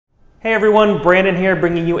Hey everyone, Brandon here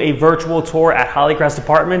bringing you a virtual tour at Holly Crest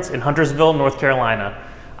Apartments in Huntersville, North Carolina.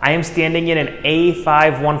 I am standing in an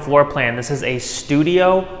A5-1 floor plan. This is a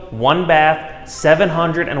studio, 1 bath,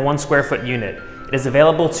 701 square foot unit. It is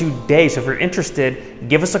available today, so if you're interested,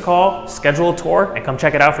 give us a call, schedule a tour, and come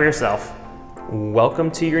check it out for yourself. Welcome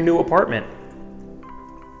to your new apartment.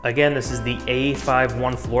 Again, this is the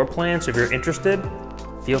A5-1 floor plan, so if you're interested,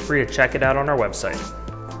 feel free to check it out on our website.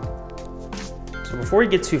 So before we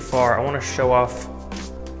get too far, I want to show off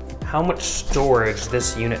how much storage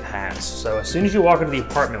this unit has. So as soon as you walk into the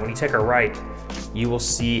apartment, when you take a right, you will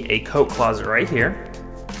see a coat closet right here.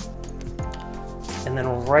 And then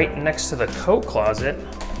right next to the coat closet,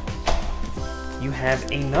 you have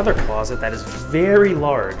another closet that is very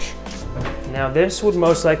large. Now this would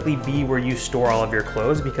most likely be where you store all of your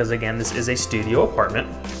clothes because again, this is a studio apartment.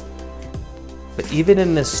 But even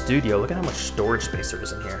in this studio, look at how much storage space there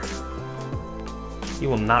is in here. You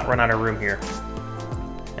will not run out of room here.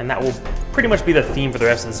 And that will pretty much be the theme for the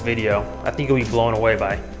rest of this video. I think you'll be blown away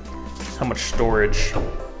by how much storage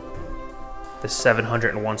this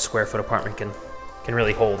 701 square foot apartment can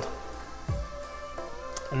really hold.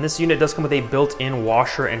 And this unit does come with a built-in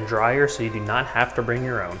washer and dryer, so you do not have to bring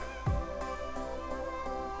your own.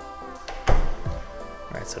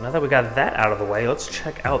 All right, so now that we got that out of the way, let's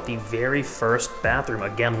check out the very first bathroom.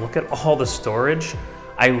 Again, look at all the storage.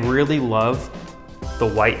 I really love the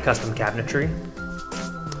white custom cabinetry.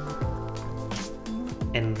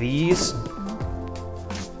 And these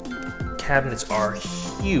cabinets are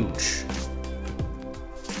huge.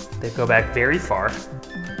 They go back very far.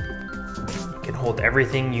 You can hold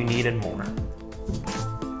everything you need and more.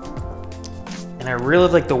 And I really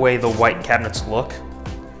like the way the white cabinets look,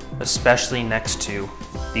 especially next to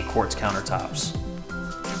the quartz countertops.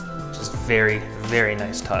 Which is very, very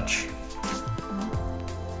nice touch.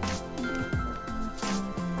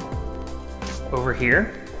 Over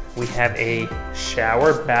here, we have a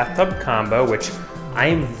shower bathtub combo, which I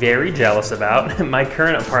am very jealous about. My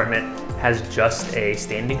current apartment has just a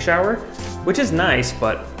standing shower, which is nice,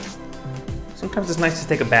 but sometimes it's nice to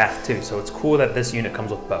take a bath too, so it's cool that this unit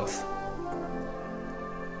comes with both.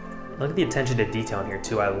 Look at the attention to detail in here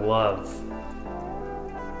too. I love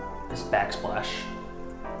this backsplash.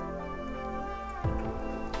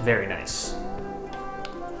 Very nice.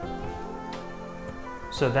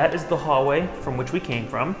 So that is the hallway from which we came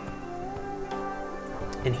from.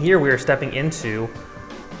 And here we are stepping into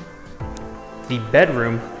the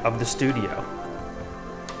bedroom of the studio.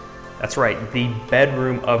 That's right, the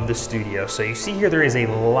bedroom of the studio. So you see here there is a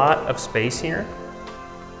lot of space here.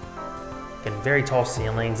 And very tall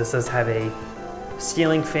ceilings. This does have a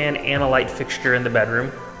ceiling fan and a light fixture in the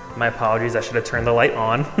bedroom. My apologies, I should have turned the light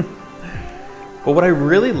on. But what I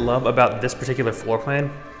really love about this particular floor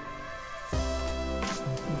plan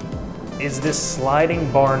is this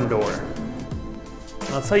sliding barn door. And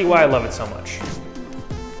I'll tell you why I love it so much.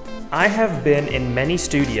 I have been in many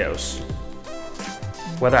studios,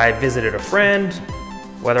 whether I visited a friend,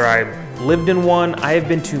 whether I lived in one, I have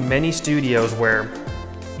been to many studios where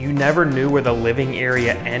you never knew where the living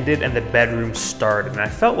area ended and the bedroom started. And I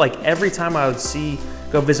felt like every time I would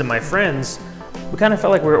go visit my friends, we kind of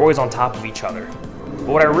felt like we were always on top of each other. But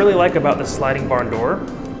what I really like about this sliding barn door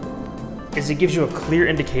is it gives you a clear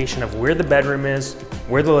indication of where the bedroom is,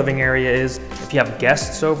 where the living area is. If you have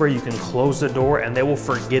guests over, you can close the door and they will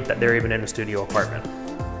forget that they're even in a studio apartment.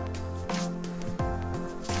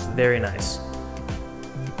 Very nice.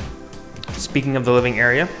 Speaking of the living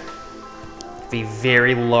area, the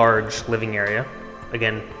very large living area.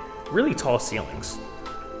 Again, really tall ceilings.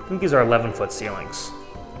 I think these are 11-foot ceilings.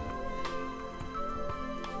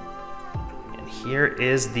 And here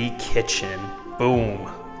is the kitchen. Boom.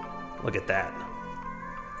 Look at that.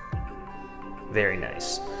 Very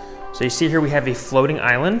nice. So you see here we have a floating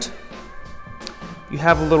island. You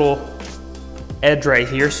have a little edge right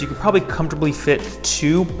here, so you could probably comfortably fit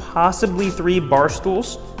 2, possibly 3 bar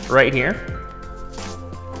stools right here.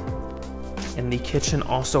 And the kitchen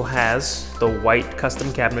also has the white custom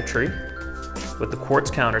cabinetry with the quartz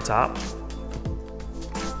countertop.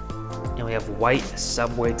 And we have white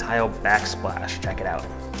subway tile backsplash. Check it out.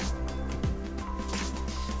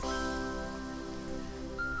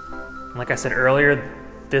 Like I said earlier,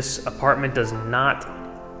 this apartment does not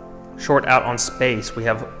short out on space. We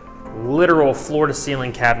have literal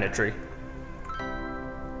floor-to-ceiling cabinetry.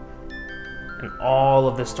 And all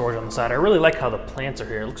of this storage on the side. I really like how the plants are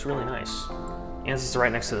here. It looks really nice. And this is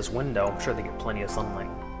right next to this window. I'm sure they get plenty of sunlight.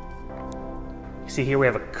 You see here we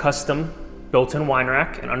have a custom built-in wine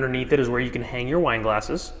rack, and underneath it is where you can hang your wine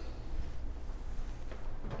glasses.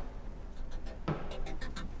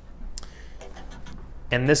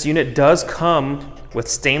 And this unit does come with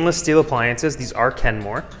stainless steel appliances. These are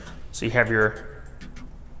Kenmore. So you have your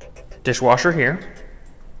dishwasher here,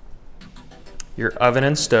 your oven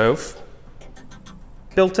and stove,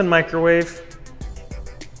 built-in microwave,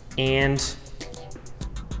 and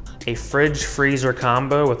a fridge freezer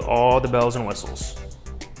combo with all the bells and whistles.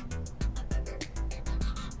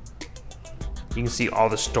 You can see all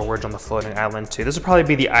the storage on the floating island too. This would probably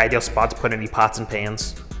be the ideal spot to put any pots and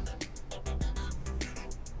pans.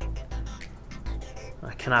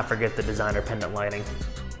 I cannot forget the designer pendant lighting.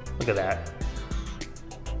 Look at that.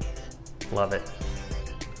 Love it.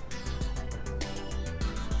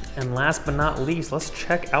 And last but not least, let's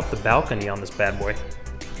check out the balcony on this bad boy.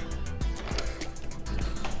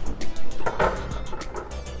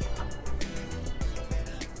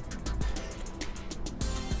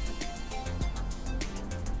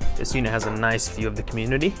 This unit has a nice view of the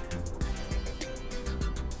community.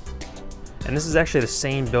 And this is actually the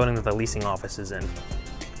same building that the leasing office is in.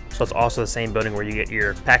 So it's also the same building where you get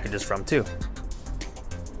your packages from too.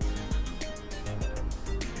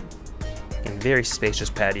 And very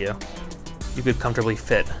spacious patio. You could comfortably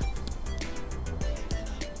fit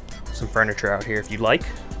some furniture out here if you'd like.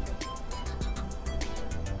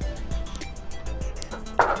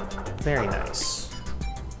 Very nice.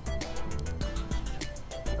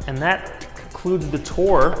 And that concludes the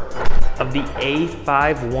tour of the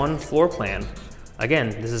A5-1 floor plan. Again,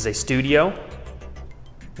 this is a studio,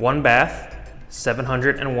 1 bath,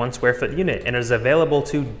 701 square foot unit, and it is available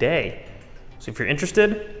today. So if you're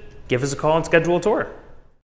interested, give us a call and schedule a tour.